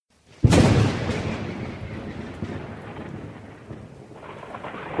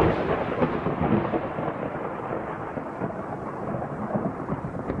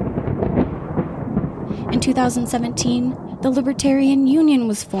2017, the Libertarian Union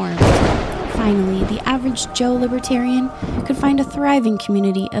was formed. Finally, the average Joe Libertarian could find a thriving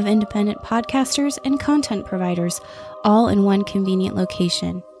community of independent podcasters and content providers, all in one convenient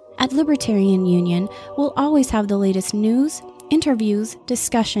location. At Libertarian Union, we'll always have the latest news, interviews,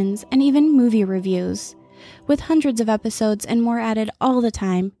 discussions, and even movie reviews. With hundreds of episodes and more added all the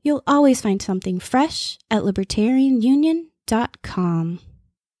time, you'll always find something fresh at libertarianunion.com.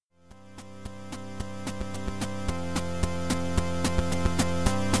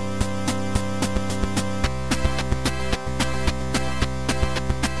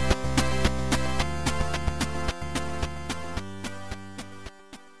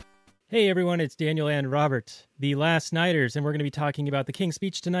 Hey everyone, it's Daniel and Robert, the Last Nighters, and we're going to be talking about the King's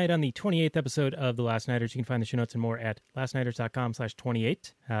Speech tonight on the 28th episode of The Last Nighters. You can find the show notes and more at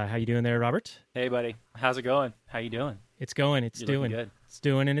lastnighters.com/28. How you doing there, Robert? Hey buddy, how's it going? How you doing? It's going, it's You're doing. good. It's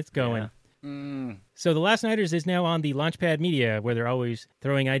doing and it's going. Yeah. So The Last Nighters is now on the Launchpad Media, where they're always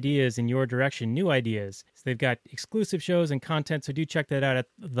throwing ideas in your direction, new ideas. So they've got exclusive shows and content, so do check that out at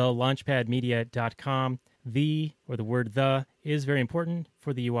thelaunchpadmedia.com. The word the is very important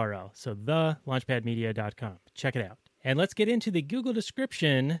for the URL. So thelaunchpadmedia.com. Check it out. And let's get into the Google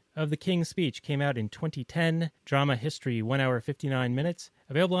description of The King's Speech. Came out in 2010. Drama history, 1 hour, 59 minutes.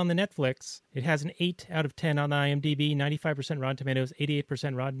 Available on the Netflix. It has an 8 out of 10 on the IMDb, 95% Rotten Tomatoes,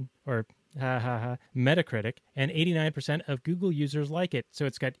 88% Metacritic, and 89% of Google users like it. So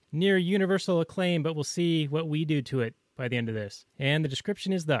it's got near universal acclaim, but we'll see what we do to it by the end of this. And the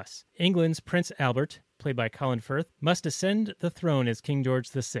description is thus. England's Prince Albert, played by Colin Firth, must ascend the throne as King George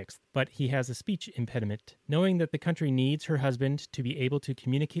VI, but he has a speech impediment. Knowing that the country needs her husband to be able to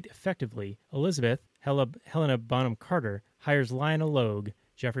communicate effectively, Elizabeth, Helena Bonham Carter, hires Lionel Logue,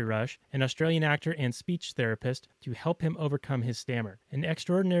 Geoffrey Rush, an Australian actor and speech therapist, to help him overcome his stammer. An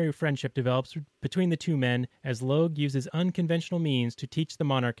extraordinary friendship develops between the two men as Logue uses unconventional means to teach the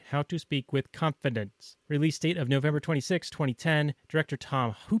monarch how to speak with confidence. Release date of November 26, 2010. Director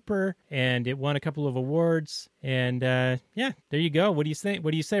Tom Hooper, and it won a couple of awards. And there you go. What do you think?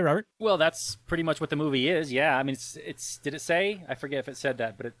 What do you say, Robert? Well, that's pretty much what the movie is. Yeah, I mean, it's. Did it say? I forget if it said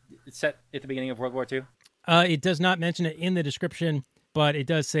that, but it's set at the beginning of World War II. It does not mention it in the description, but it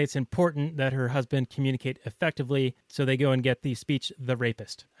does say it's important that her husband communicate effectively, so they go and get the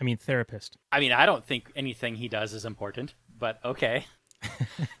therapist. I mean, I don't think anything he does is important, but okay.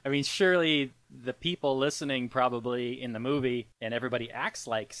 I mean, surely the people listening probably in the movie, and everybody acts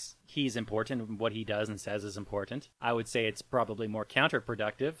like he's important and what he does and says is important. I would say it's probably more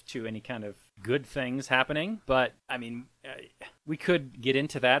counterproductive to any kind of good things happening, but I mean, we could get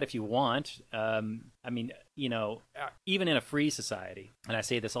into that if you want. I mean, you know, even in a free society, and I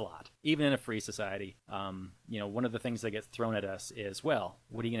say this a lot, even in a free society, you know, one of the things that gets thrown at us is, well,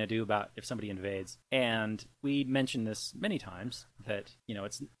 what are you going to do about if somebody invades? And we mentioned this many times that, you know,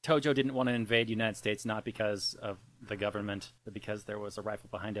 Tojo didn't want to invade the United States not because of the government, but because there was a rifle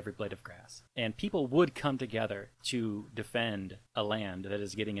behind every blade of grass. And people would come together to defend a land that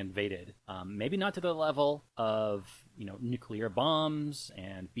is getting invaded. Maybe not to the level of, you know, nuclear bombs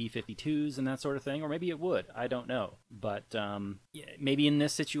and B-52s and that sort of thing, or maybe it would. I don't know. But maybe in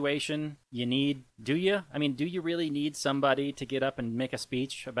this situation, do you really need somebody to get up and make a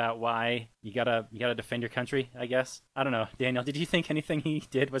speech about why you gotta defend your country, I guess? I don't know. Daniel, did you think anything he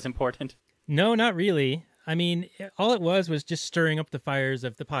did was important? No, not really. I mean, all it was just stirring up the fires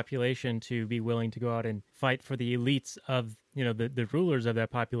of the population to be willing to go out and fight for the elites of, you know, the rulers of that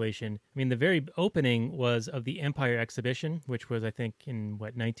population. I mean, the very opening was of the Empire Exhibition, which was, I think, in,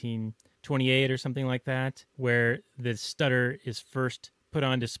 1928 or something like that, where the stutter is first put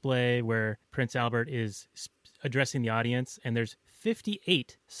on display, where Prince Albert is addressing the audience, and there's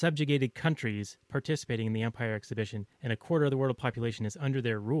 58 subjugated countries participating in the Empire Exhibition, and a quarter of the world population is under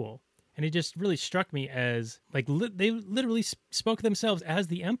their rule. And it just really struck me as, like, they literally spoke themselves as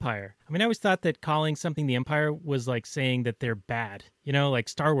the Empire. I mean, I always thought that calling something the Empire was like saying that they're bad, you know, like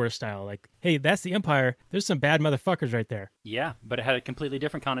Star Wars style. Like, hey, that's the Empire. There's some bad motherfuckers right there. Yeah, but it had a completely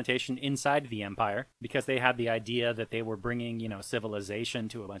different connotation inside the Empire because they had the idea that they were bringing, you know, civilization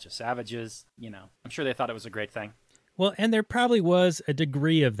to a bunch of savages. You know, I'm sure they thought it was a great thing. Well, and there probably was a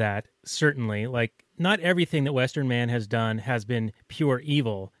degree of that, certainly. Like, not everything that Western man has done has been pure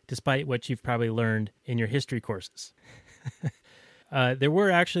evil, despite what you've probably learned in your history courses. There were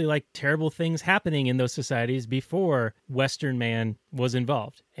actually, like, terrible things happening in those societies before Western man was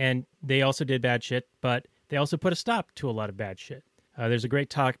involved. And they also did bad shit, but they also put a stop to a lot of bad shit. There's a great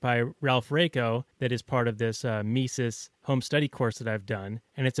talk by Ralph Rako that is part of this Mises home study course that I've done,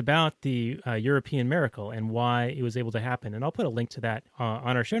 and it's about the European miracle and why it was able to happen. And I'll put a link to that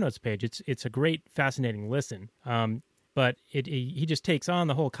on our show notes page. It's a great, fascinating listen. But he just takes on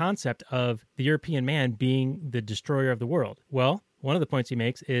the whole concept of the European man being the destroyer of the world. Well, one of the points he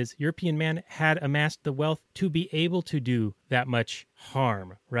makes is European man had amassed the wealth to be able to do that much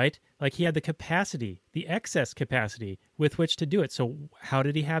harm, right? Like he had the capacity, the excess capacity with which to do it. So how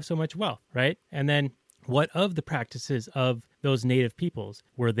did he have so much wealth, right? And then what of the practices of those native peoples?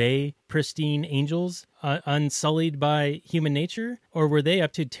 Were they pristine angels, unsullied by human nature? Or were they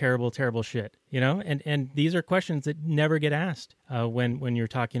up to terrible, terrible shit? You know, and these are questions that never get asked when you're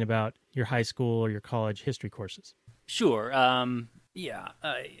talking about your high school or your college history courses. Sure.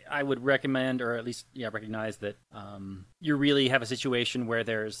 I would recommend, or at least recognize that you really have a situation where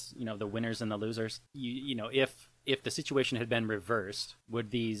there's the winners and the losers. If the situation had been reversed, would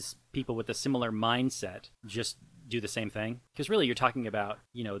these people with a similar mindset just do the same thing? Because really you're talking about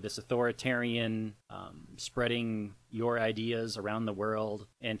this authoritarian spreading your ideas around the world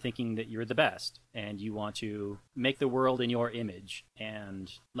and thinking that you're the best and you want to make the world in your image.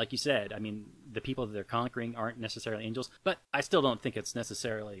 And like you said, I mean, the people that they're conquering aren't necessarily angels, but I still don't think it's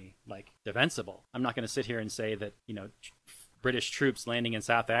necessarily like defensible. I'm not going to sit here and say that British troops landing in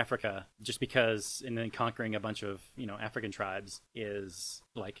South Africa just because and then conquering a bunch of African tribes is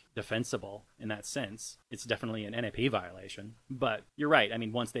like defensible in that sense. It's definitely an NAP violation. But you're right. I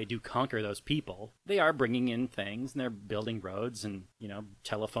mean, once they do conquer those people, they are bringing in things and they're building roads and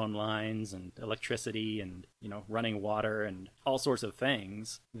telephone lines and electricity and running water and all sorts of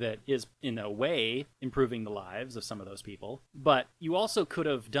things that is in a way improving the lives of some of those people. But you also could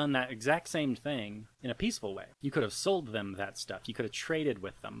have done that exact same thing in a peaceful way. You could have sold them that stuff. You could have traded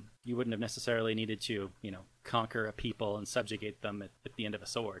with them. You wouldn't have necessarily needed to conquer a people and subjugate them at the end of a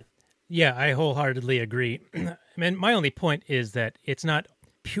sword. Yeah, I wholeheartedly agree. I mean, my only point is that it's not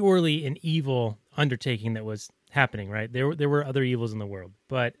purely an evil undertaking that was happening, right? There were other evils in the world,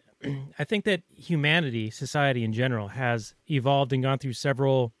 but I think that humanity, society in general, has evolved and gone through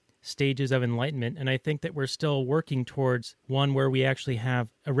several stages of enlightenment, and I think that we're still working towards one where we actually have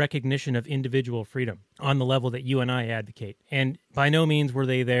a recognition of individual freedom on the level that you and I advocate. And by no means were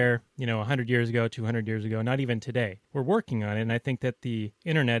they there, 100 years ago, 200 years ago, not even today. We're working on it, and I think that the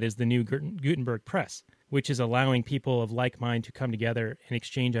internet is the new Gutenberg press, which is allowing people of like mind to come together and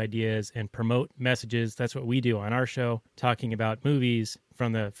exchange ideas and promote messages. That's what we do on our show, talking about movies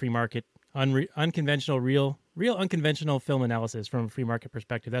from the free market, unconventional, real unconventional film analysis from a free market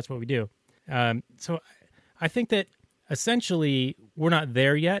perspective. That's what we do. So I think that essentially we're not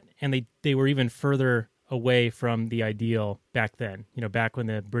there yet, and they were even further away from the ideal back then, back when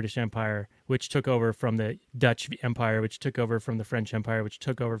the British Empire, which took over from the Dutch Empire, which took over from the French Empire, which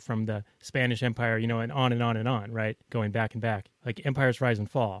took over from the Spanish Empire, and on and on and on, right? Going back and back, like empires rise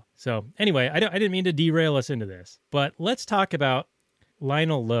and fall. So anyway, I didn't mean to derail us into this, but let's talk about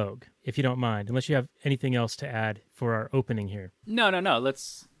Lionel Logue, if you don't mind, unless you have anything else to add for our opening here. No.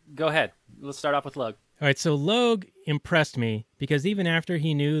 Let's go ahead. Let's start off with Logue. All right, so Logue impressed me because even after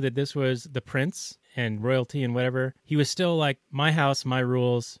he knew that this was the prince and royalty and whatever, he was still like, my house, my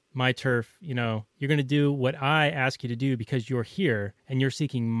rules, my turf, you're going to do what I ask you to do because you're here and you're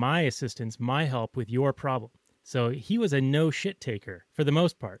seeking my assistance, my help with your problem. So he was a no shit taker for the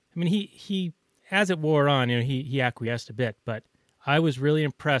most part. I mean, he as it wore on, he acquiesced a bit, but I was really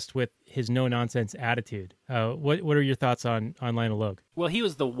impressed with his no-nonsense attitude. What are your thoughts on Lionel Logue? Well, he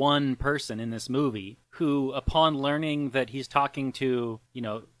was the one person in this movie who, upon learning that he's talking to,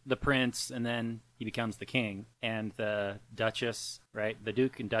 the prince, and then he becomes the king, and the Duchess, right? The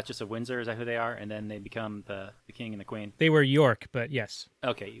Duke and Duchess of Windsor, is that who they are? And then they become the king and the queen. They were York, but yes.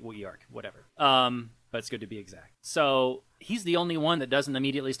 Okay, well, York, whatever. But it's good to be exact. So he's the only one that doesn't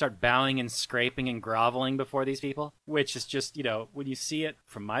immediately start bowing and scraping and groveling before these people, which is just, when you see it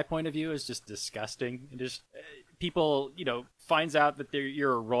from my point of view, is just disgusting. And just people, finds out that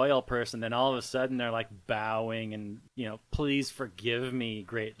you're a royal person, then all of a sudden they're like bowing and, please forgive me,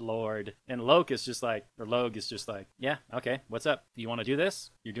 great lord. And Logue is just like, yeah, okay, what's up? You want to do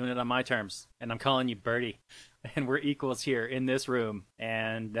this? You're doing it on my terms, and I'm calling you Bertie. And we're equals here in this room,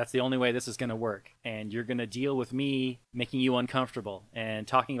 and that's the only way this is going to work. And you're going to deal with me making you uncomfortable and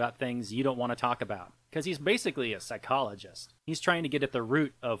talking about things you don't want to talk about. Because he's basically a psychologist. He's trying to get at the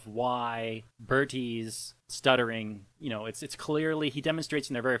root of why Bertie's stuttering, it's clearly, he demonstrates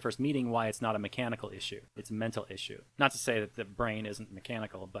in their very first meeting why it's not a mechanical issue. It's a mental issue. Not to say that the brain isn't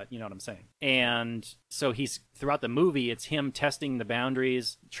mechanical, but you know what I'm saying. And so throughout the movie, it's him testing the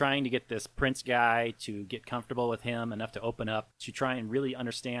boundaries, trying to get this prince guy to get comfortable with him enough to open up, to try and really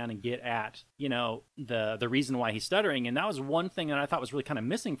understand and get at, the reason why he's stuttering. And that was one thing that I thought was really kind of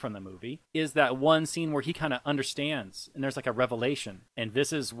missing from the movie, is that one scene where he kind of understands, and there's like a revelation. And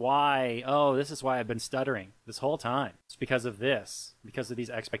this is why I've been stuttering this whole time. It's because of this, because of these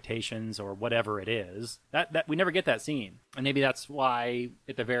expectations or whatever it is. That we never get that scene. And maybe that's why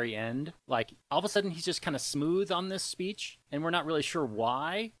at the very end, like all of a sudden he's just kind of smooth on this speech, and we're not really sure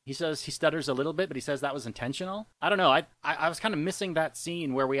why. He says he stutters a little bit, but he says that was intentional. I don't know. I was kind of missing that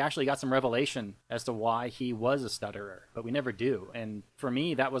scene where we actually got some revelation as to why he was a stutterer, but we never do. And for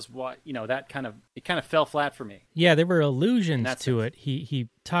me, that was what, it kind of fell flat for me. Yeah, there were allusions to it. He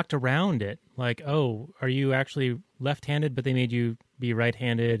talked around it, like, oh, are you actually left-handed, but they made you be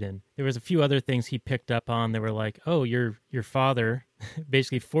right-handed? And there was a few other things he picked up on that were like, oh, your father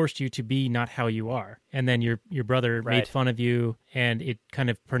basically forced you to be not how you are, and then your brother made fun of you, and it kind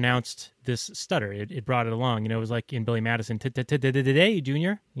of pronounced this stutter. It brought it along. It was like in Billy Madison, today,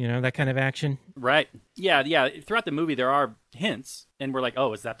 Junior. That kind of action. Right. Yeah. Throughout the movie, there are hints, and we're like,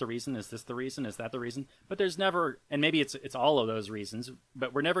 oh, is that the reason? Is this the reason? Is that the reason? But there's never, and maybe it's all of those reasons,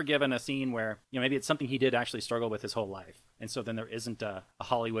 but we're never given a scene where, maybe it's something he did actually struggle with his whole life. And so then there isn't a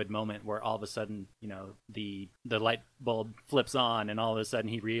Hollywood moment where all of a sudden, the light bulb flips on and all of a sudden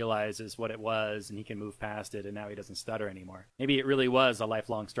he realizes what it was and he can move past it and now he doesn't stutter anymore. Maybe it really was a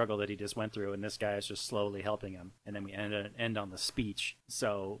lifelong struggle that he just went through and this guy is just slowly helping him. And then we end on the speech.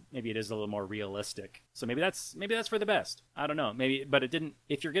 So maybe it is a little more realistic. So maybe that's for the best. I don't know. Maybe, but it didn't.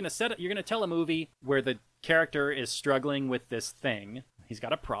 If you're going to tell a movie where the character is struggling with this thing, he's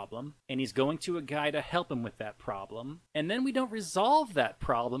got a problem, and he's going to a guy to help him with that problem, and then we don't resolve that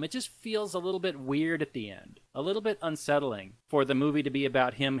problem, it just feels a little bit weird at the end. A little bit unsettling for the movie to be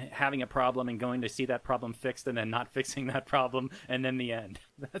about him having a problem and going to see that problem fixed and then not fixing that problem and then the end.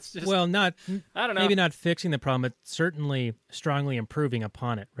 That's just... Well, I don't know. Maybe not fixing the problem, but certainly strongly improving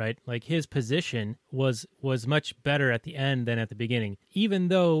upon it, right? Like his position was much better at the end than at the beginning, even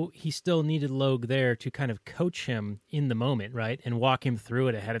though he still needed Logue there to kind of coach him in the moment, right? And walk him through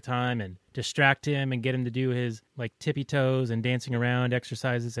it ahead of time and distract him and get him to do his like tippy toes and dancing around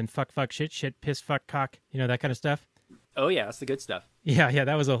exercises and fuck, shit, piss, fuck, cock, that kind of stuff. Oh yeah, that's the good stuff. Yeah,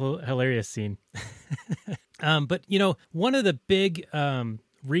 that was a hilarious scene. But one of the big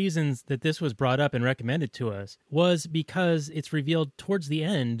reasons that this was brought up and recommended to us was because it's revealed towards the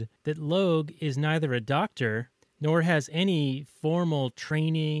end that Logue is neither a doctor nor has any formal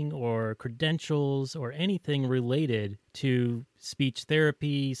training or credentials or anything related to speech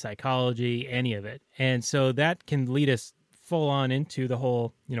therapy, psychology, any of it. And so that can lead us full on into the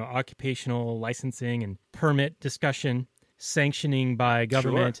whole, occupational licensing and permit discussion, sanctioning by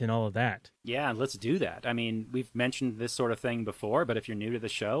government, Sure. And all of that. Yeah, let's do that. I mean, we've mentioned this sort of thing before, but if you're new to the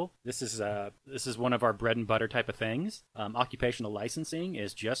show, this is one of our bread and butter type of things. Occupational licensing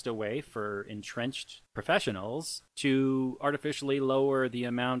is just a way for entrenched professionals to artificially lower the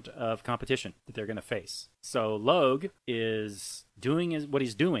amount of competition that they're going to face. So Logue is doing what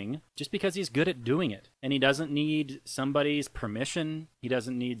he's doing just because he's good at doing it. And he doesn't need somebody's permission. He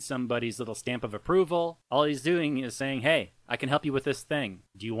doesn't need somebody's little stamp of approval. All he's doing is saying, hey, I can help you with this thing.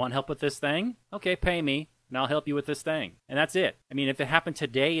 Do you want help with this thing? Okay, pay me, and I'll help you with this thing. And that's it. I mean, if it happened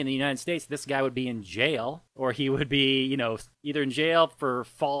today in the United States, this guy would be in jail, or he would be, either in jail for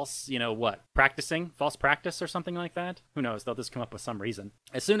false, false practice or something like that. Who knows? They'll just come up with some reason.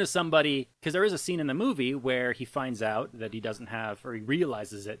 As soon as somebody, because there is a scene in the movie where he finds out that he doesn't have, or he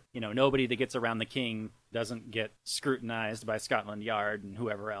realizes it, nobody that gets around the king doesn't get scrutinized by Scotland Yard and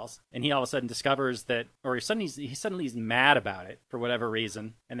whoever else. And he all of a sudden discovers that, or he suddenly is mad about it for whatever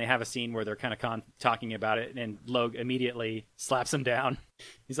reason. And they have a scene where they're kind of talking about it, and Logue immediately slaps him down.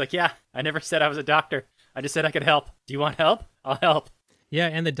 He's like, yeah, I never said I was a doctor. I just said I could help. Do you want help? I'll help. Yeah,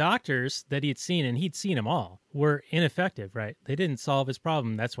 and the doctors that he'd seen, and he'd seen them all, were ineffective, right? They didn't solve his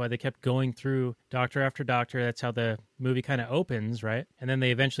problem. That's why they kept going through doctor after doctor. That's how the movie kind of opens, right? And then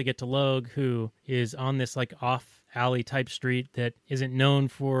they eventually get to Logue, who is on this like off-alley type street that isn't known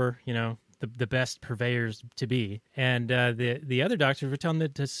for, the best purveyors to be. And the other doctors were telling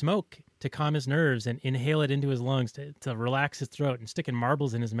him to smoke to calm his nerves and inhale it into his lungs to relax his throat, and sticking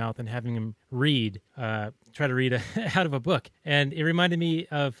marbles in his mouth and having him try to read out of a book. And it reminded me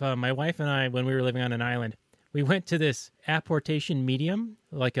of my wife and I when we were living on an island. we went to this apportation medium,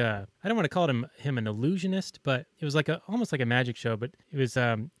 like I don't want to call him an illusionist, but it was like almost like a magic show, but it was,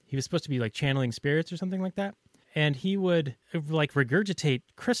 he was supposed to be like channeling spirits or something like that. And he would like regurgitate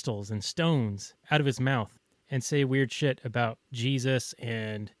crystals and stones out of his mouth and say weird shit about Jesus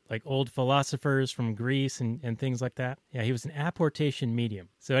and like old philosophers from Greece and things like that. Yeah, he was an apportation medium.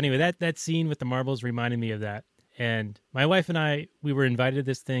 So anyway, that scene with the marbles reminded me of that. And my wife and I, we were invited to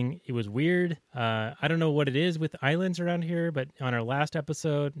this thing. It was weird. I don't know what it is with islands around here, but on our last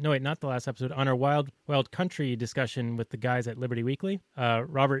episode, no, wait, not the last episode, on our Wild Country discussion with the guys at Liberty Weekly,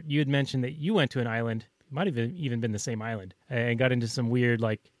 Robert, you had mentioned that you went to an island. Might have even been the same island, and got into some weird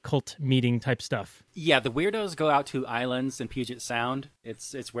like cult meeting type stuff. Yeah, the weirdos go out to islands in Puget Sound.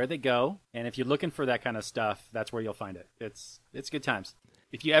 It's where they go, and if you're looking for that kind of stuff, that's where you'll find it. It's good times.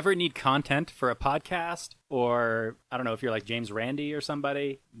 If you ever need content for a podcast, or I don't know, if you're like James Randi or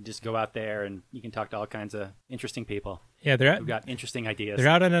somebody, just go out there and you can talk to all kinds of interesting people. Yeah, who've got interesting ideas. They're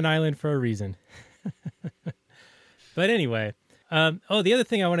out on an island for a reason. But anyway. The other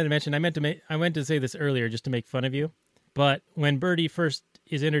thing I wanted to mention, I meant to say this earlier just to make fun of you, but when Birdie first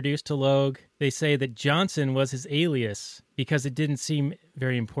is introduced to Logue, they say that Johnson was his alias because it didn't seem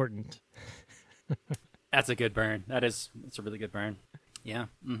very important. That's a good burn. That's a really good burn. Yeah.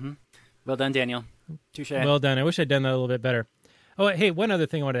 Mm-hmm. Well done, Daniel. Touche. Well done. I wish I'd done that a little bit better. Oh, hey, one other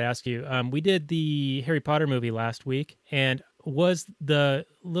thing I wanted to ask you. We did the Harry Potter movie last week, and was the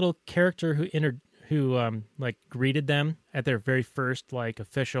little character who like greeted them at their very first like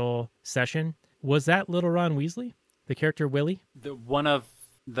official session, was that little Ron Weasley, the character Willie? One of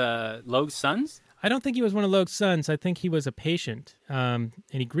the Logue's sons? I don't think he was one of Logue's sons. I think he was a patient. And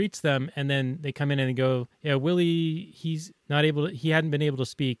he greets them, and then they come in and go, yeah, Willie, he hadn't been able to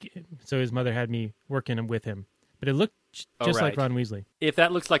speak, so his mother had me working with him. But it looked just like Ron Weasley. If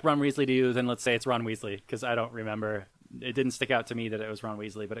that looks like Ron Weasley to you, then let's say it's Ron Weasley, because I don't remember. It didn't stick out to me that it was Ron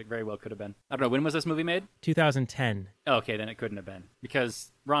Weasley, but it very well could have been. I don't know, when was this movie made? 2010. Oh, okay, then it couldn't have been.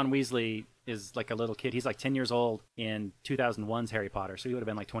 Because Ron Weasley is like a little kid. He's like 10 years old in 2001's Harry Potter, so he would have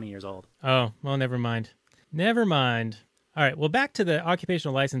been like 20 years old. Oh, well, never mind. Never mind. All right, well, back to the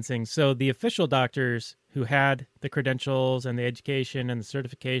occupational licensing. So the official doctors who had the credentials and the education and the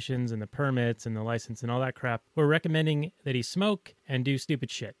certifications and the permits and the license and all that crap were recommending that he smoke and do stupid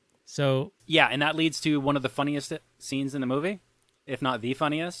shit. So yeah, and that leads to one of the funniest scenes in the movie, if not the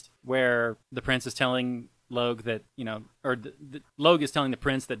funniest, where the prince is telling Logue that, Logue is telling the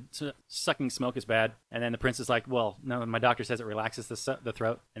prince that sucking smoke is bad, and then the prince is like, well, no, my doctor says it relaxes the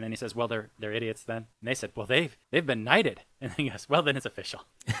throat, and then he says, well, they're idiots then, and they said, well, they've been knighted, and then he goes, well, then it's official.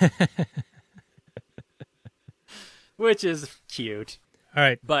 Which is cute. All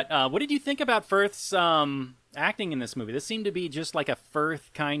right. But what did you think about Firth's acting in this movie? This seemed to be just like a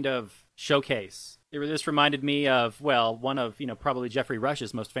Firth kind of showcase. This reminded me of, one of, probably Jeffrey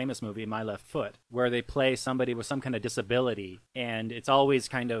Rush's most famous movie, My Left Foot, where they play somebody with some kind of disability, and it's always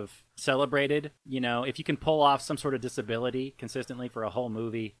kind of celebrated. If you can pull off some sort of disability consistently for a whole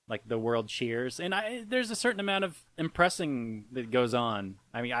movie, like the world cheers. And there's a certain amount of impressing that goes on.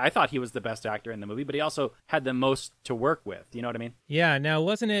 I mean, I thought he was the best actor in the movie, but he also had the most to work with. You know what I mean? Yeah. Now,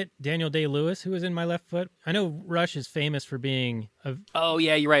 wasn't it Daniel Day-Lewis who was in My Left Foot? I know Rush is famous for being Oh,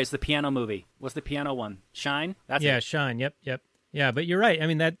 yeah, you're right. It's the piano movie. What's the piano one? Shine? That's it. Shine. Yep. Yeah, but you're right. I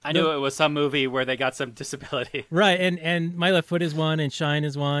mean, I knew it was some movie where they got some disability. Right, and My Left Foot is one, and Shine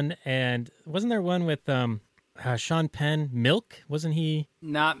is one, and wasn't there one with Sean Penn, Milk? Wasn't he?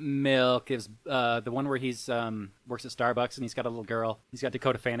 Not Milk. It was the one where he's works at Starbucks and he's got a little girl. He's got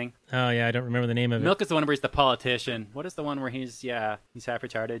Dakota Fanning. Oh yeah, I don't remember the name of it. Milk is the one where he's the politician. What is the one where he's half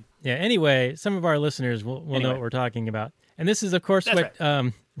retarded? Yeah. Anyway, some of our listeners will know what we're talking about, and this is of course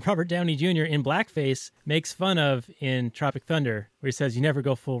what Robert Downey Jr. in blackface makes fun of in Tropic Thunder, where he says, "You never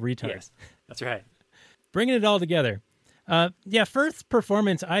go full retard." Yes, that's right. Bringing it all together. Firth's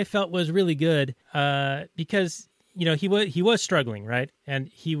performance I felt was really good because he was struggling, right? And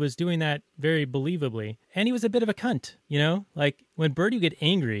he was doing that very believably. And he was a bit of a cunt, like when Birdie would get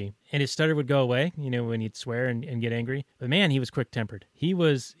angry and his stutter would go away, when he'd swear and get angry. But man, he was quick-tempered. He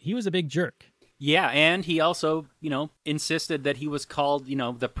was a big jerk. Yeah, and he also, insisted that he was called,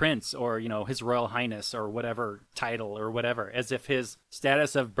 the prince or, his royal highness or whatever title or whatever, as if his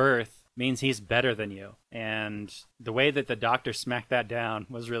status of birth means he's better than you. And the way that the doctor smacked that down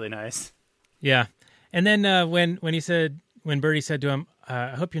was really nice. Yeah. And then when Birdie said to him, I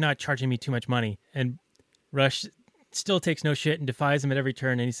hope you're not charging me too much money. And Rush still takes no shit and defies him at every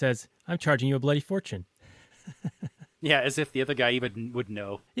turn. And he says, I'm charging you a bloody fortune. Yeah, as if the other guy even would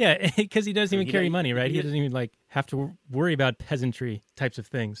know. Yeah, because he doesn't even He carry don't- money, right? He he- doesn't even like have to worry about peasantry types of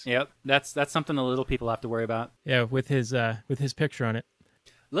things. Yep, that's something the little people have to worry about. Yeah, with his picture on it.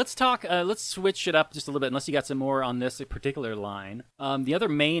 Let's talk. Let's switch it up just a little bit. Unless you got some more on this particular line. The other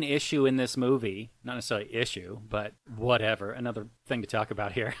main issue in this movie, not necessarily issue, but whatever, another thing to talk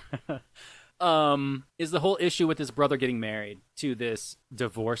about here, is the whole issue with his brother getting married to this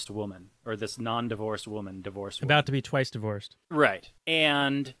divorced woman, or this non-divorced woman, divorced woman. About to be twice divorced. Right.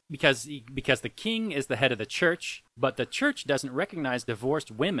 And because the king is the head of the church, but the church doesn't recognize divorced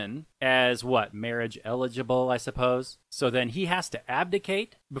women as what? Marriage eligible, I suppose. So then he has to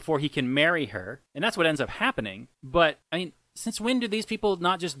abdicate before he can marry her. And that's what ends up happening. But, I mean, since when do these people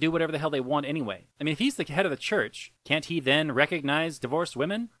not just do whatever the hell they want anyway? I mean, if he's the head of the church, can't he then recognize divorced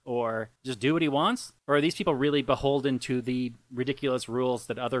women or just do what he wants? Or are these people really beholden to the ridiculous rules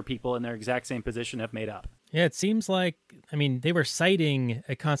that other people in their exact same position have made up? Yeah, it seems like, I mean, they were citing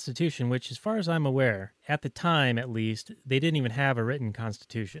a constitution, which, as far as I'm aware, at the time at least, they didn't even have a written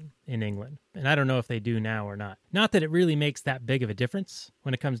constitution in England. And I don't know if they do now or not. Not that it really makes that big of a difference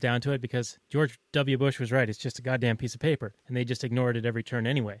when it comes down to it, because George W. Bush was right. It's just a goddamn piece of paper, and they just ignored it every turn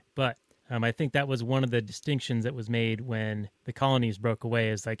anyway. But I think that was one of the distinctions that was made when the colonies broke away,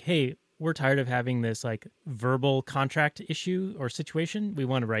 is like, hey, we're tired of having this like verbal contract issue or situation. We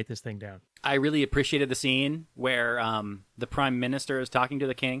want to write this thing down. I really appreciated the scene where the prime minister is talking to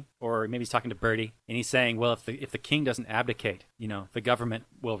the king, or maybe he's talking to Bertie, and he's saying, well, if the king doesn't abdicate, the government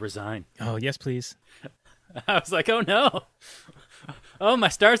will resign. Oh, yes, please. I was like, oh no. Oh, my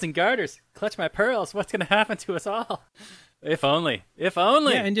stars and garters. Clutch my pearls. What's going to happen to us all? If only. If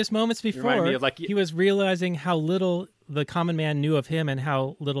only. Yeah, and just moments before, me of, like, he was realizing how little the common man knew of him and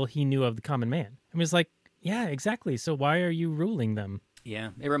how little he knew of the common man. I mean, it's like, yeah, exactly. So why are you ruling them? Yeah,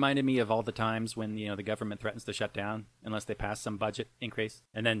 it reminded me of all the times when, the government threatens to shut down unless they pass some budget increase.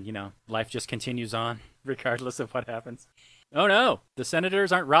 And then, life just continues on regardless of what happens. Oh no, the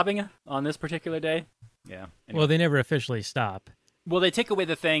senators aren't robbing on this particular day? Yeah. Anyway. Well, they never officially stop. Well, they take away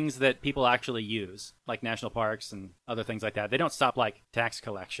the things that people actually use, like national parks and other things like that. They don't stop, like, tax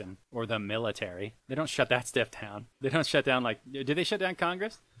collection or the military. They don't shut that stuff down. They don't shut down, like, do they shut down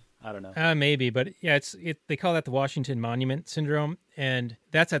Congress? I don't know. Maybe, but yeah, they call that the Washington Monument Syndrome, and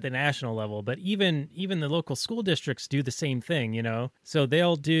that's at the national level. But even the local school districts do the same thing, So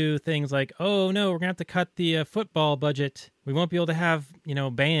they'll do things like, oh no, we're gonna have to cut the football budget. We won't be able to have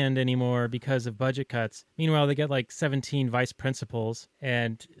band anymore because of budget cuts. Meanwhile, they get like 17 vice principals,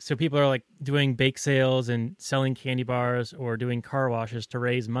 and so people are like doing bake sales and selling candy bars or doing car washes to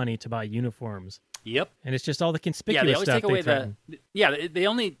raise money to buy uniforms. Yep. And it's just all the conspicuous Yeah, they always stuff take away threaten. they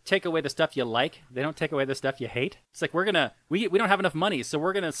only take away the stuff you like. They don't take away the stuff you hate. It's like we don't have enough money, so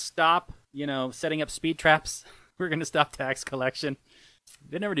we're gonna stop, setting up speed traps. We're gonna stop tax collection.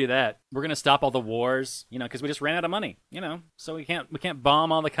 They never do that. We're gonna stop all the wars, because we just ran out of money, So we can't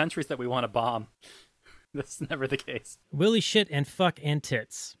bomb all the countries that we want to bomb. That's never the case. Willy shit and fuck and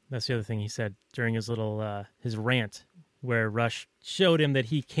tits. That's the other thing he said during his little his rant, where Rush showed him that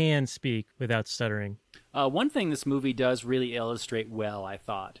he can speak without stuttering. One thing this movie does really illustrate well, I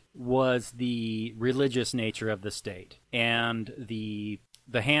thought, was the religious nature of the state and the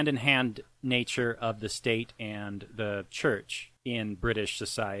hand-in-hand nature of the state and the church in British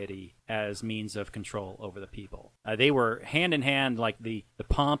society as means of control over the people. They were hand-in-hand, like the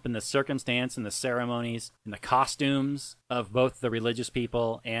pomp and the circumstance and the ceremonies and the costumes of both the religious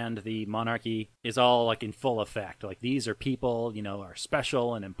people and the monarchy is all like in full effect. Like, these are people, are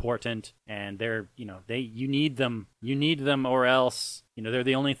special and important, and they're, you need them or else, they're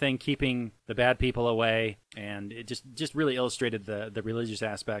the only thing keeping the bad people away. And it just really illustrated the religious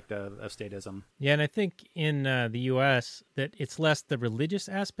aspect of statism. Yeah, and I think in the U.S. that it's less the religious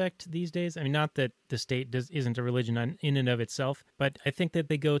aspect these days. I mean, not that the state isn't a religion in and of itself, but I think that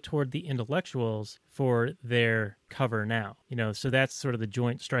they go toward the intellectuals for their cover now. So that's sort of the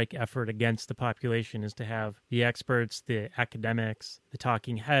joint strike effort against the population, is to have the experts, the academics, the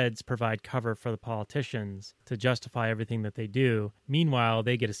talking heads provide cover for the politicians to justify everything that they do. Meanwhile,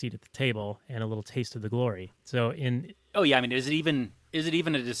 they get a seat at the table and a little taste of the glory. So Oh yeah, I mean, is it even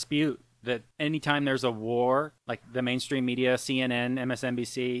a dispute that anytime there's a war, like the mainstream media, CNN,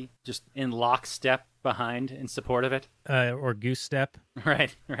 MSNBC, just in lockstep behind in support of it? Or goose step.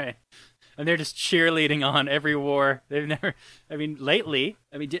 Right. And they're just cheerleading on every war. They've never, lately,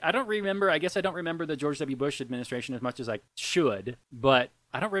 I don't remember the George W. Bush administration as much as I should, but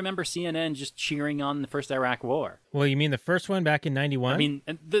I don't remember CNN just cheering on the first Iraq War. Well, you mean the first one back in 91?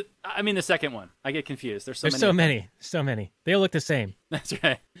 The second one. I get confused. There's so many. They all look the same. That's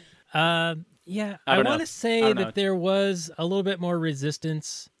right. Yeah, I I don't know. want to say I don't know. that there was a little bit more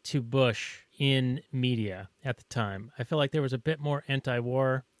resistance to Bush in media at the time. I feel like there was a bit more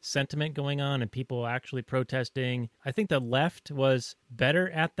anti-war sentiment going on and people actually protesting. I think the left was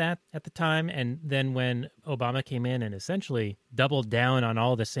better at that at the time. And then when Obama came in and essentially doubled down on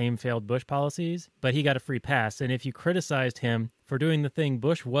all the same failed Bush policies, but he got a free pass. And if you criticized him for doing the thing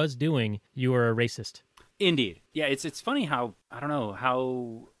Bush was doing, you were a racist. Indeed. Yeah, it's funny how, I don't know,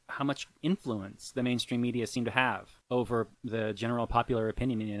 how much influence the mainstream media seem to have over the general popular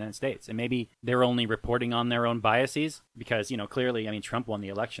opinion in the United States. And maybe they're only reporting on their own biases because, clearly, Trump won the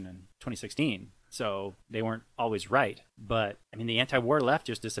election in 2016. So they weren't always right. But, the anti-war left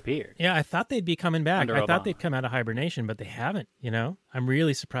just disappeared. Yeah, I thought they'd be coming back. Under I thought Obama. they'd come out of hibernation, but they haven't, I'm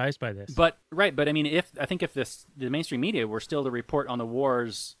really surprised by this. But if the mainstream media were still to report on the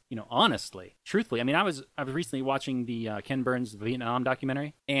wars, honestly, truthfully, I was recently watching the Ken Burns Vietnam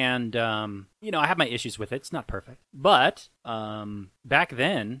documentary, and I have my issues with it. It's not perfect, but back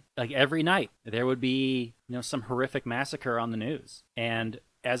then, like every night, there would be some horrific massacre on the news, and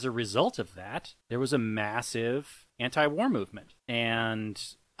as a result of that, there was a massive anti-war movement, and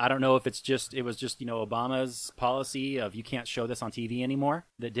I don't know if it was just Obama's policy of you can't show this on TV anymore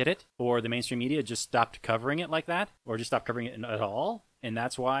that did it, or the mainstream media just stopped covering it like that, or just stopped covering it at all, and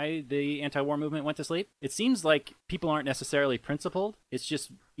that's why the anti-war movement went to sleep. It seems like people aren't necessarily principled. It's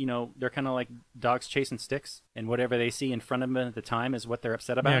just they're kind of like dogs chasing sticks, and whatever they see in front of them at the time is what they're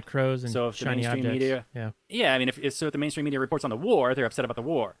upset about. Yeah, crows and so if shiny the mainstream objects. media, Yeah. if the mainstream media reports on the war, they're upset about the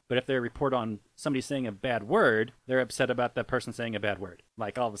war. But if they report on somebody saying a bad word, they're upset about that person saying a bad word.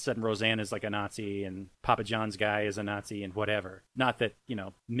 Like all of a sudden Roseanne is like a Nazi and Papa John's guy is a Nazi and whatever. Not that,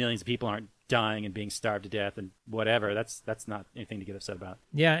 millions of people aren't dying and being starved to death and whatever. That's not anything to get upset about.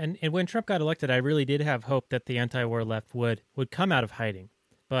 Yeah, and when Trump got elected, I really did have hope that the anti-war left would come out of hiding.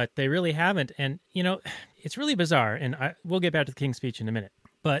 But they really haven't. And, it's really bizarre. And we'll get back to the King's speech in a minute.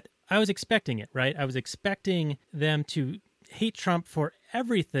 But I was expecting it, right? I was expecting them to hate Trump for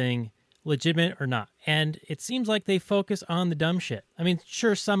everything, legitimate or not. And it seems like they focus on the dumb shit.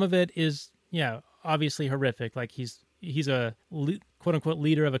 Sure, some of it is, obviously horrific. Like he's a quote-unquote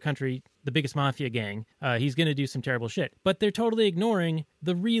leader of a country, the biggest mafia gang. He's going to do some terrible shit. But they're totally ignoring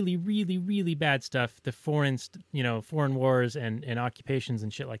the really, really, really bad stuff, the foreign wars and occupations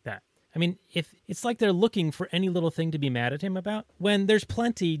and shit like that. If it's like they're looking for any little thing to be mad at him about, when there's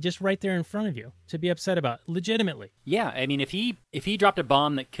plenty just right there in front of you to be upset about, legitimately. Yeah, if he dropped a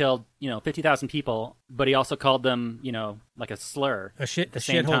bomb that killed 50,000 people, but he also called them like a slur, A at the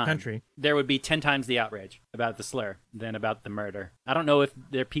same shithole time, country. there would be 10 times the outrage about the slur than about the murder. I don't know if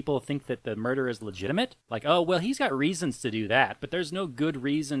people think that the murder is legitimate. Like, oh well, he's got reasons to do that, but there's no good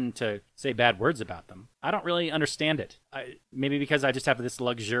reason to say bad words about them. I don't really understand it. Maybe because I just have this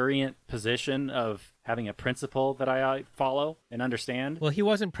luxuriant position of having a principle that I follow and understand. Well, he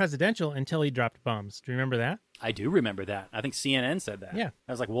wasn't presidential until he dropped bombs. Do you remember that? I do remember that. I think CNN said that. Yeah.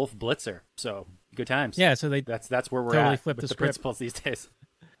 That was like Wolf Blitzer. So good times. Yeah, so they That's where we're totally at flipped with the the script. principles these days.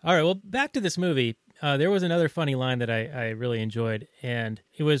 All right, well, back to this movie. There was another funny line that I really enjoyed, and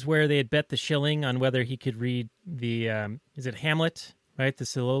it was where they had bet the shilling on whether he could read the, is it Hamlet, right? The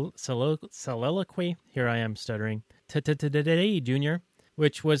soliloquy. Here I am stuttering. Today, Junior,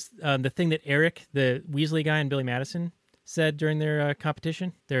 which was the thing that Eric, the Weasley guy, and Billy Madison said during their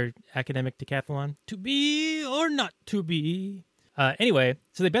competition, their academic decathlon. To be or not to be. Anyway,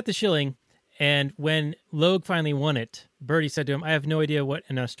 so they bet the shilling. And when Logue finally won it, Bertie said to him, I have no idea what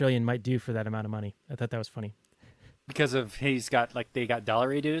an Australian might do for that amount of money. I thought that was funny. Because of they got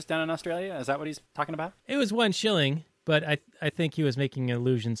dollar dues down in Australia? Is that what he's talking about? It was 1 shilling, but I think he was making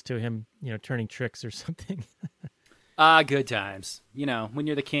allusions to him, turning tricks or something. Good times. When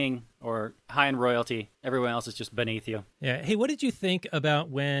you're the king or high in royalty, everyone else is just beneath you. Yeah. Hey, what did you think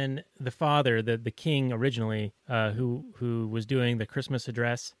about when the father, the king originally, who was doing the Christmas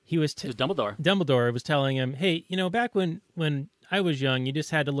address, It was Dumbledore. Dumbledore was telling him, hey, back when I was young, you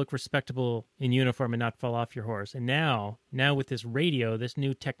just had to look respectable in uniform and not fall off your horse. And now with this radio, this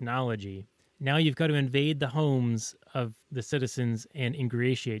new technology, now you've got to invade the homes of the citizens and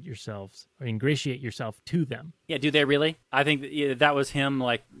ingratiate yourself to them. Yeah, do they really? I think that was him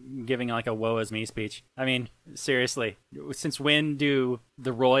like giving like a woe is me speech. Seriously, since when do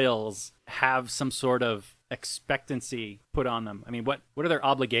the royals have some sort of expectancy put on them? What are their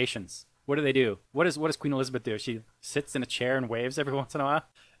obligations? What do they do? What does Queen Elizabeth do? She sits in a chair and waves every once in a while.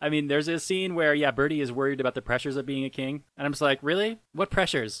 There's a scene where, Bertie is worried about the pressures of being a king. And I'm just like, really? What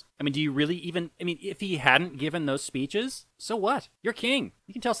pressures? Do you really even... if he hadn't given those speeches, so what? You're king.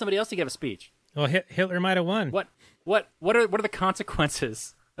 You can tell somebody else to give a speech. Well, Hitler might have won. What are the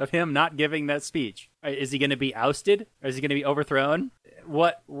consequences of him not giving that speech? Is he going to be ousted? Or is he going to be overthrown?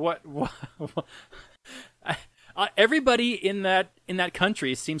 What? Everybody in that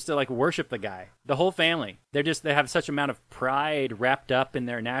country seems to like worship the guy. The whole family. They have such amount of pride wrapped up in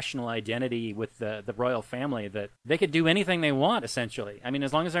their national identity with the royal family that they could do anything they want, essentially. I mean,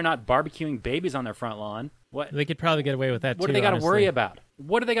 as long as they're not barbecuing babies on their front lawn. What They could probably get away with that, What too, do they got to honestly. worry about?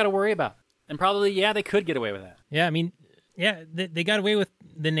 What do they got to worry about? And probably, yeah, they could get away with that. Yeah, I mean, yeah, they got away with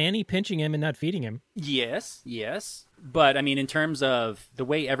the nanny pinching him and not feeding him. Yes. But, I mean, in terms of the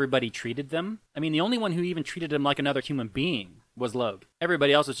way everybody treated them, I mean, the only one who even treated him like another human being was Logue.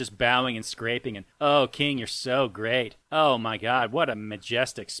 Everybody else was just bowing and scraping and, oh, King, you're so great. Oh, my God, what a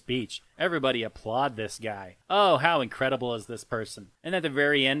majestic speech. Everybody applaud this guy. Oh, how incredible is this person? And at the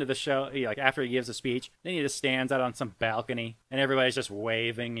very end of the show, like after he gives a speech, then he just stands out on some balcony and everybody's just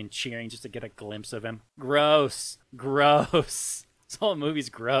waving and cheering just to get a glimpse of him. Gross. This whole movie's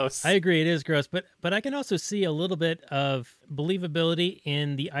gross. I agree, it is gross, but I can also see a little bit of believability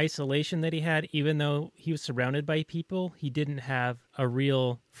in the isolation that he had. Even though he was surrounded by people, he didn't have a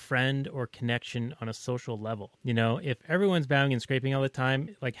real friend or connection on a social level. You know, if everyone's bowing and scraping all the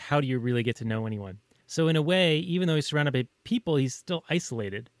time, like, how do you really get to know anyone? So in a way, even though he's surrounded by people, he's still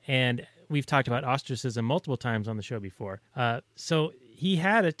isolated. And we've talked about ostracism multiple times on the show before. So he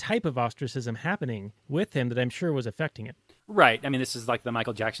had a type of ostracism happening with him that I'm sure was affecting him. Right. I mean, this is like the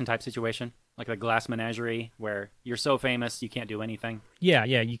Michael Jackson type situation, like the Glass Menagerie, where you're so famous you can't do anything. Yeah,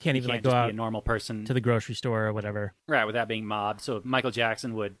 you can't even You like can't go just out be a normal person to the grocery store or whatever. Right, without being mobbed. So Michael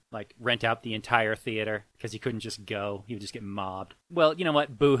Jackson would like rent out the entire theater because he couldn't just go. He would just get mobbed. Well, you know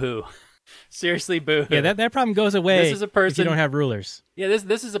what? Boo-hoo. Seriously, boo-hoo. Yeah, that problem goes away This is a person- if you don't have rulers. Yeah,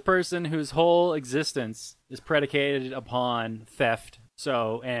 this is a person whose whole existence is predicated upon theft,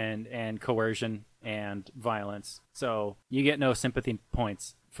 so and coercion and violence. So you get no sympathy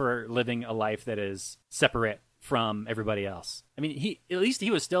points for living a life that is separate from everybody else. I mean, he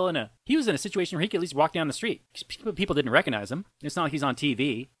was in a situation where he could at least walk down the street. People didn't recognize him. It's not like he's on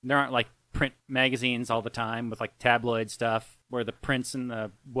TV. There aren't like print magazines all the time with like tabloid stuff where the prince and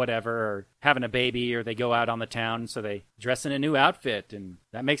the whatever are having a baby, or they go out on the town, so they dress in a new outfit and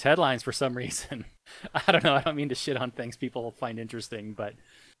that makes headlines for some reason. I don't know. I don't mean to shit on things people find interesting, but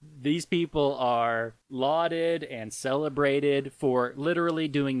these people are lauded and celebrated for literally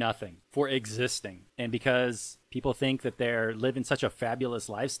doing nothing, for existing. And because people think that they're living such a fabulous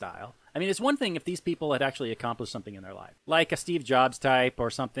lifestyle. I mean, it's one thing if these people had actually accomplished something in their life, like a Steve Jobs type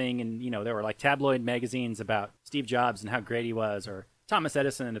or something. And, you know, there were like tabloid magazines about Steve Jobs and how great he was, or Thomas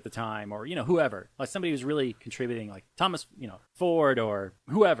Edison at the time, or, you know, whoever, like somebody who's really contributing, like Thomas, you know, Ford or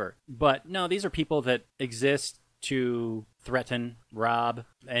whoever. But no, these are people that exist to threaten, rob,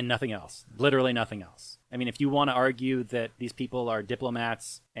 and nothing else. Literally nothing else. I mean, if you want to argue that these people are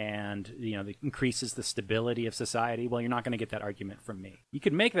diplomats and, you know, that increases the stability of society, well, you're not going to get that argument from me. You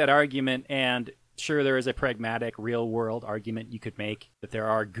could make that argument, and sure, there is a pragmatic, real-world argument you could make that there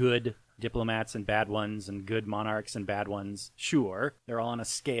are good diplomats and bad ones, and good monarchs and bad ones. Sure, they're all on a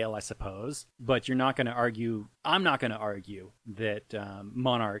scale, I suppose. But you're not going to argue, I'm not going to argue that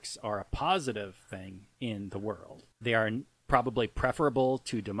monarchs are a positive thing in the world. They are probably preferable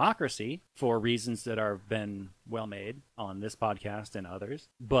to democracy for reasons that have been well made on this podcast and others.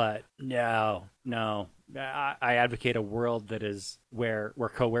 But no, I advocate a world that is where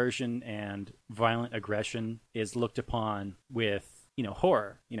coercion and violent aggression is looked upon with, you know,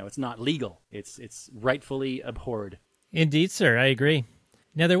 horror. You know, it's not legal. It's rightfully abhorred. Indeed, sir. I agree.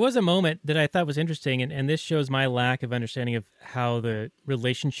 Now, there was a moment that I thought was interesting, and this shows my lack of understanding of how the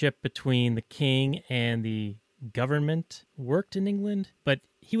relationship between the king and the government worked in England. But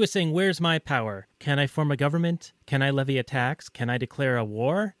he was saying, where's my power? Can I form a government? Can I levy a tax? Can I declare a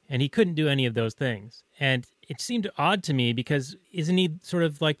war? And he couldn't do any of those things. And it seemed odd to me because isn't he sort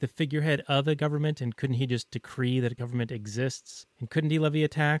of like the figurehead of a government? And couldn't he just decree that a government exists? And couldn't he levy a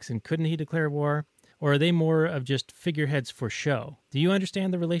tax? And couldn't he declare war? Or are they more of just figureheads for show? Do you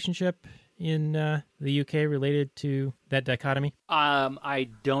understand the relationship in the UK related to that dichotomy? I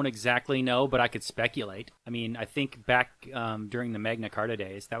don't exactly know, but I could speculate. I mean, I think back during the Magna Carta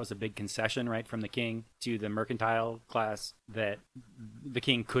days, that was a big concession, right, from the king to the mercantile class, that the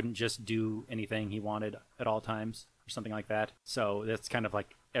king couldn't just do anything he wanted at all times or something like that. So that's kind of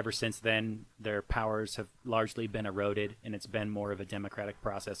like ever since then, their powers have largely been eroded, and it's been more of a democratic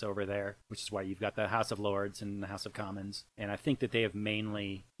process over there, which is why you've got the House of Lords and the House of Commons. And I think that they have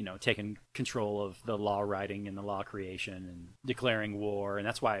mainly, you know, taken control of the law writing and the law creation and declaring war. And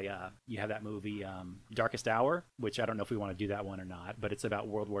that's why you have that movie, Darkest Hour, which I don't know if we want to do that one or not, but it's about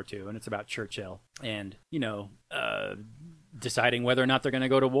World War II, and it's about Churchill. And, you know, deciding whether or not they're going to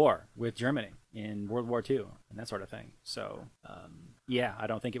go to war with Germany in World War II and that sort of thing. So, yeah, I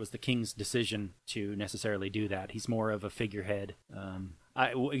don't think it was the king's decision to necessarily do that. He's more of a figurehead.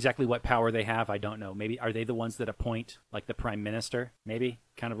 Exactly what power they have, I don't know. Maybe are they the ones that appoint, like the prime minister? Maybe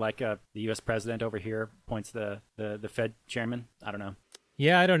kind of like the U.S. president over here appoints the Fed chairman. I don't know.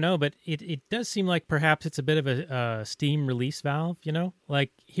 Yeah, I don't know, but it does seem like perhaps it's a bit of a steam release valve, you know?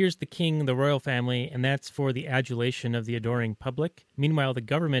 Like, here's the king, the royal family, and that's for the adulation of the adoring public. Meanwhile, the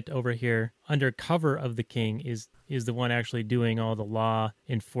government over here, under cover of the king, is the one actually doing all the law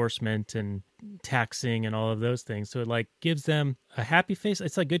enforcement and taxing and all of those things. So it, like, gives them a happy face.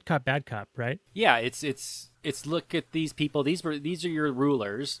 It's like good cop, bad cop, right? Yeah, it's look at these people. These are your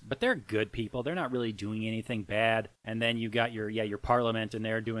rulers, but they're good people. They're not really doing anything bad. And then you got your parliament, and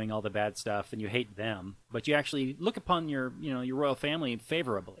they're doing all the bad stuff, and you hate them. But you actually look upon your royal family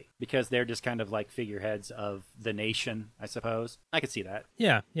favorably because they're just kind of like figureheads of the nation, I suppose. I could see that.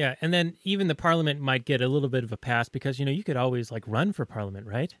 Yeah. And then even the parliament might get a little bit of a pass because, you could always like run for parliament,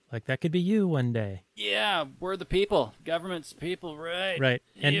 right? Like that could be you one day. Yeah, we're the people. Government's people, right? Right.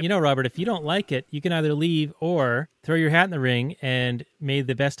 And Yep. Robert, if you don't like it, you can either leave or throw your hat in the ring and may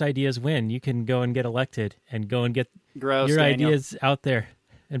the best ideas win. You can go and get elected and go and get Gross, your Daniel. ideas out there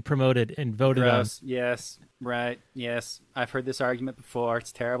and promoted and voted Gross. Yes. Right. Yes. I've heard this argument before. It's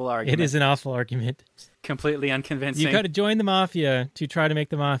a terrible on. argument. It is an awful argument. Completely unconvincing. You got to join the mafia to try to make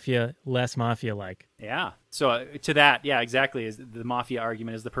the mafia less mafia-like. Yeah. So to that, yeah, exactly. Is the mafia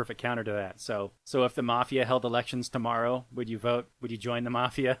argument is the perfect counter to that. So if the mafia held elections tomorrow, would you vote? Would you join the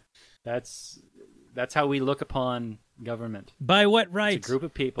mafia? That's how we look upon government. By what right? It's a group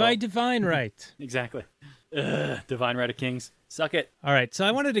of people. By divine right. Exactly. Divine right of kings. Suck it. All right, so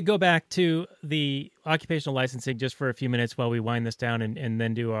I wanted to go back to the occupational licensing just for a few minutes while we wind this down and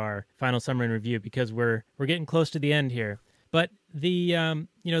then do our final summary and review because we're getting close to the end here. But the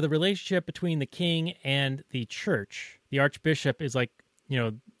the relationship between the king and the church, the archbishop is like,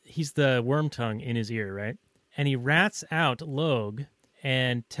 he's the worm tongue in his ear, right? And he rats out Logue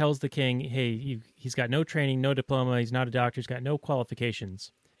and tells the king, hey, he's got no training, no diploma, he's not a doctor, he's got no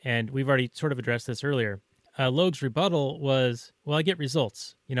qualifications. And we've already sort of addressed this earlier. Logue's rebuttal was, well, I get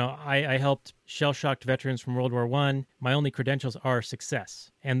results. I helped shell-shocked veterans from World War I. My only credentials are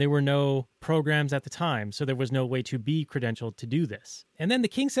success. And there were no programs at the time, so there was no way to be credentialed to do this. And then the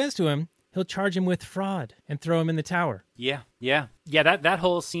king says to him, he'll charge him with fraud and throw him in the tower. Yeah. That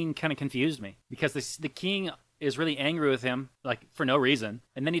whole scene kind of confused me because the king is really angry with him, like for no reason,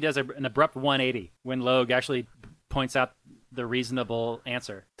 and then he does an abrupt 180 when Logue actually points out the reasonable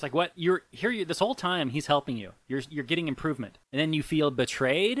answer. It's like, what? You're here this whole time he's helping you. You're getting improvement. And then you feel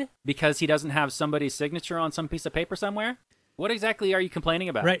betrayed because he doesn't have somebody's signature on some piece of paper somewhere? What exactly are you complaining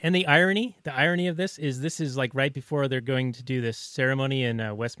about? Right, and the irony of this is like right before they're going to do this ceremony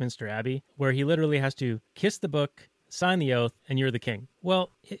in Westminster Abbey where he literally has to kiss the book, sign the oath, and you're the king. Well,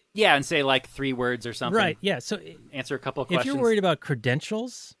 yeah, and say like 3 words or something. Right, yeah. So answer a couple of questions. If you're worried about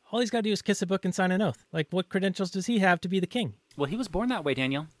credentials, all he's got to do is kiss a book and sign an oath. Like, what credentials does he have to be the king? Well, he was born that way,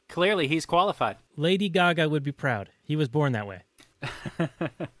 Daniel. Clearly, he's qualified. Lady Gaga would be proud. He was born that way.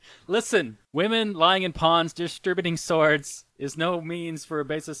 Listen, women lying in ponds distributing swords is no means for a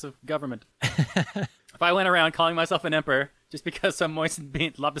basis of government. If I went around calling myself an emperor just because some moistened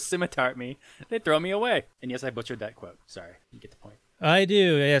being lobbed a scimitar at me, they'd throw me away. And yes, I butchered that quote. Sorry, you get the point. I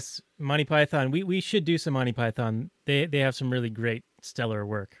do, yes. Monty Python. We should do some Monty Python. They have some really great, stellar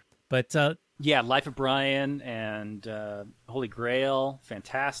work. But yeah, Life of Brian and Holy Grail,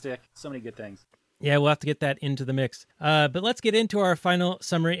 fantastic. So many good things. Yeah, we'll have to get that into the mix. But let's get into our final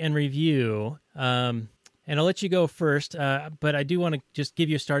summary and review. And I'll let you go first, but I do want to just give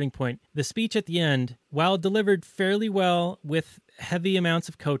you a starting point. The speech at the end, while delivered fairly well with heavy amounts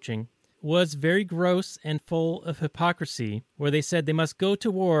of coaching, was very gross and full of hypocrisy, where they said they must go to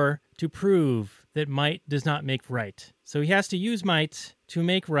war to prove that might does not make right. So he has to use might to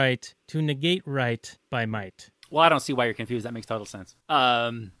make right, to negate right by might. Well, I don't see why you're confused. That makes total sense.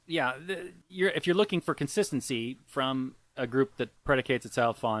 Yeah, if you're looking for consistency from a group that predicates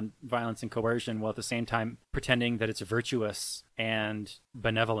itself on violence and coercion while at the same time pretending that it's virtuous and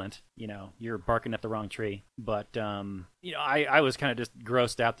benevolent, you're barking at the wrong tree. But, I was kind of just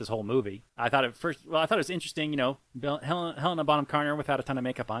grossed out this whole movie. I thought it was interesting, Helena Bonham Carter without a ton of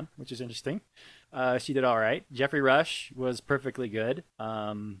makeup on, which is interesting. She did all right. Jeffrey Rush was perfectly good.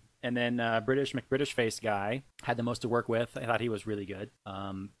 And then British McBritish face guy had the most to work with. I thought he was really good.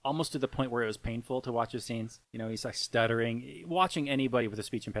 Almost to the point where it was painful to watch his scenes. You know, he's like stuttering. Watching anybody with a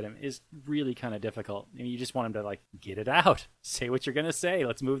speech impediment is really kind of difficult. I mean, you just want him to like get it out, say what you're gonna say.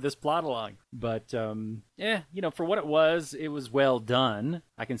 Let's move this plot along. But yeah, you know, for what it was well done.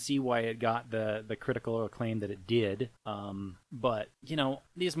 I can see why it got the critical acclaim that it did. But you know,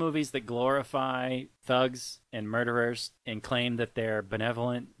 these movies that glorify thugs and murderers and claim that they're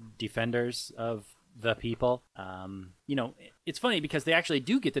benevolent defenders of the people, you know, it's funny because they actually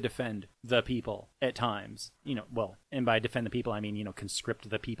do get to defend the people at times, you know, well, and by defend the people, I mean, you know, conscript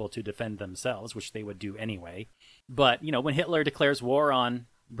the people to defend themselves, which they would do anyway. But, you know, when Hitler declares war on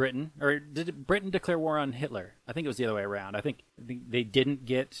Britain, or did Britain declare war on Hitler? I think it was the other way around. I think they didn't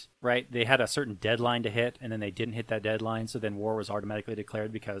get, right, they had a certain deadline to hit, and then they didn't hit that deadline, so then war was automatically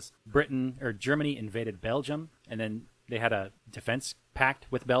declared because Germany invaded Belgium, and then they had a defense pact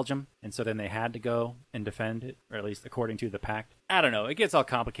with Belgium, and so then they had to go and defend it, or at least according to the pact. I don't know. It gets all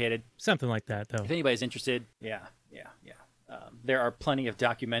complicated. Something like that, though. If anybody's interested, yeah. There are plenty of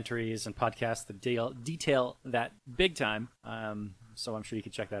documentaries and podcasts that detail that big time. So I'm sure you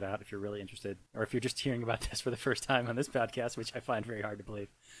can check that out if you're really interested, or if you're just hearing about this for the first time on this podcast, which I find very hard to believe.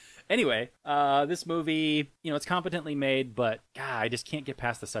 Anyway, this movie, you know, it's competently made, but God, I just can't get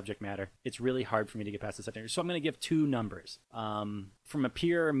past the subject matter. It's really hard for me to get past the subject matter. So I'm going to give two numbers. From a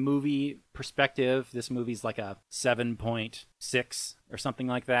pure movie perspective, this movie's like a 7.6 or something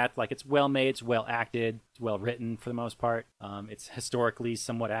like that. Like, it's well made, it's well acted, it's well written for the most part. It's historically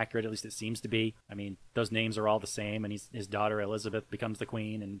somewhat accurate, at least it seems to be. I mean, those names are all the same, and his daughter Elizabeth becomes the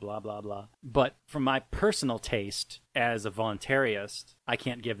queen and blah, blah, blah. But from my personal taste as a voluntarist, I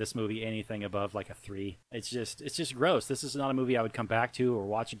can't give this movie anything above like a 3. It's just gross. This is not a movie I would come back to or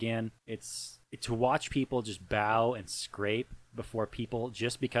watch again. It's to watch people just bow and scrape before people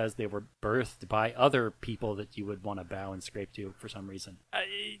just because they were birthed by other people that you would want to bow and scrape to for some reason.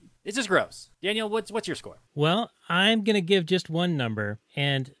 It's just gross. Daniel, what's your score? Well, I'm going to give just one number,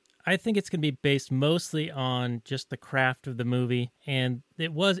 and I think it's going to be based mostly on just the craft of the movie, and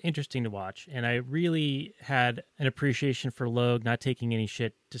it was interesting to watch, and I really had an appreciation for Logue not taking any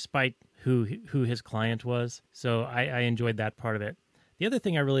shit despite who his client was, so I enjoyed that part of it. The other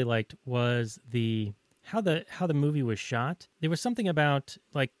thing I really liked was how the movie was shot. There was something about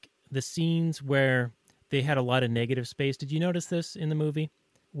like the scenes where they had a lot of negative space. Did you notice this in the movie?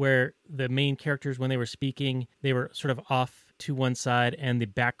 Where the main characters, when they were speaking, they were sort of off to one side and the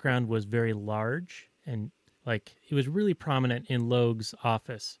background was very large. And like it was really prominent in Logue's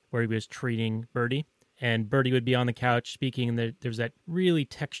office where he was treating Bertie. And Bertie would be on the couch speaking, and there was that really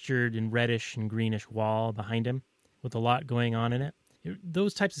textured and reddish and greenish wall behind him with a lot going on in it.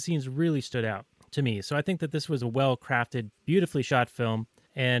 Those types of scenes really stood out to me. So I think that this was a well-crafted, beautifully shot film,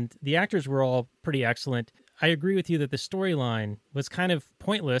 and the actors were all pretty excellent. I agree with you that the storyline was kind of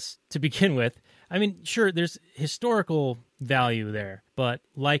pointless to begin with. I mean, sure, there's historical value there, but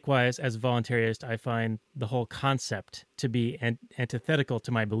likewise, as a voluntarist, I find the whole concept to be antithetical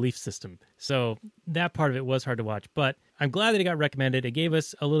to my belief system. So that part of it was hard to watch, but I'm glad that it got recommended. It gave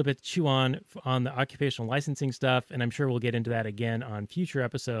us a little bit to chew on the occupational licensing stuff, and I'm sure we'll get into that again on future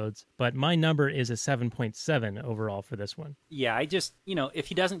episodes. But my number is a 7.7 overall for this one. Yeah, I just, you know, if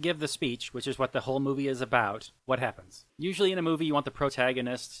he doesn't give the speech, which is what the whole movie is about, what happens? Usually in a movie, you want the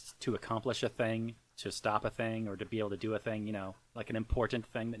protagonist to accomplish a thing, to stop a thing, or to be able to do a thing, you know, like an important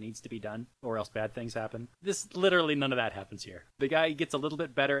thing that needs to be done, or else bad things happen. Literally none of that happens here. The guy gets a little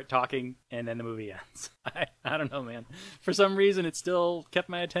bit better at talking, and then the movie ends. I don't know, man. For some reason, it still kept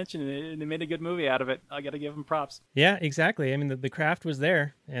my attention, and they made a good movie out of it. I gotta give him props. Yeah, exactly. I mean, the craft was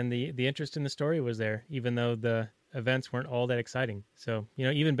there, and the interest in the story was there, even though the events weren't all that exciting. So, you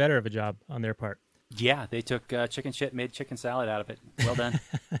know, even better of a job on their part. Yeah, they took chicken shit, made chicken salad out of it. Well done.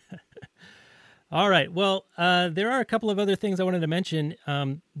 All right. Well, there are a couple of other things I wanted to mention.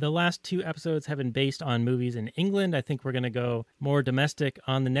 The last 2 episodes have been based on movies in England. I think we're going to go more domestic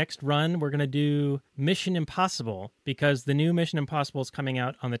on the next run. We're going to do Mission Impossible because the new Mission Impossible is coming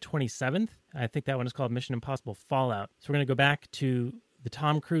out on the 27th. I think that one is called Mission Impossible Fallout. So we're going to go back to the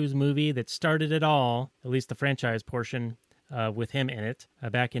Tom Cruise movie that started it all, at least the franchise portion, with him in it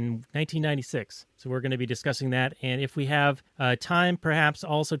back in 1996. So we're going to be discussing that. And if we have time, perhaps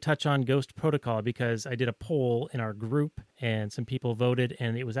also touch on Ghost Protocol, because I did a poll in our group and some people voted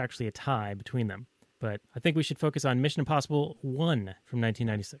and it was actually a tie between them. But I think we should focus on Mission Impossible 1 from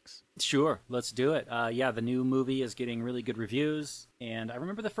 1996. Sure, let's do it. Yeah, the new movie is getting really good reviews, And I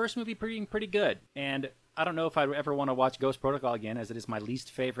remember the first movie being pretty good. And I don't know if I'd ever want to watch Ghost Protocol again, as it is my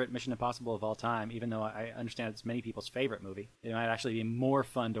least favorite Mission Impossible of all time, even though I understand it's many people's favorite movie. It might actually be more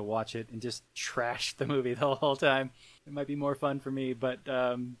fun to watch it and just trash the movie the whole time. It might be more fun for me, but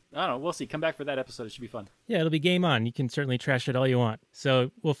I don't know. We'll see. Come back for that episode. It should be fun. Yeah, it'll be game on. You can certainly trash it all you want. So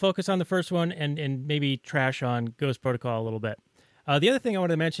we'll focus on the first one and maybe trash on Ghost Protocol a little bit. The other thing I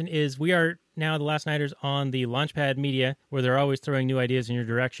wanted to mention is we are now, the Last Nighters, on the Launchpad Media, where they're always throwing new ideas in your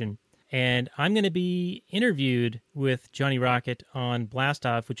direction. And I'm going to be interviewed with Johnny Rocket on Blast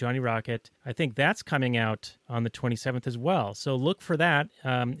Off with Johnny Rocket. I think that's coming out on the 27th as well. So look for that,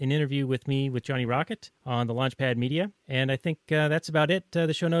 an interview with me with Johnny Rocket on the Launchpad Media. And I think that's about it.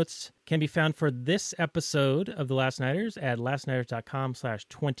 The show notes can be found for this episode of The Last Nighters at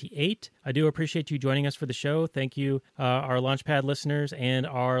lastnighters.com/28. I do appreciate you joining us for the show. Thank you, our Launchpad listeners and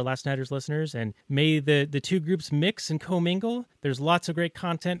our Last Nighters listeners. And may the two groups mix and commingle. There's lots of great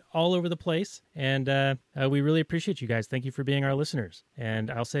content all over the place. And we really appreciate you guys. Thank you for being our listeners.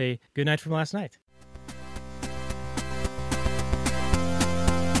 And I'll say good night from last night.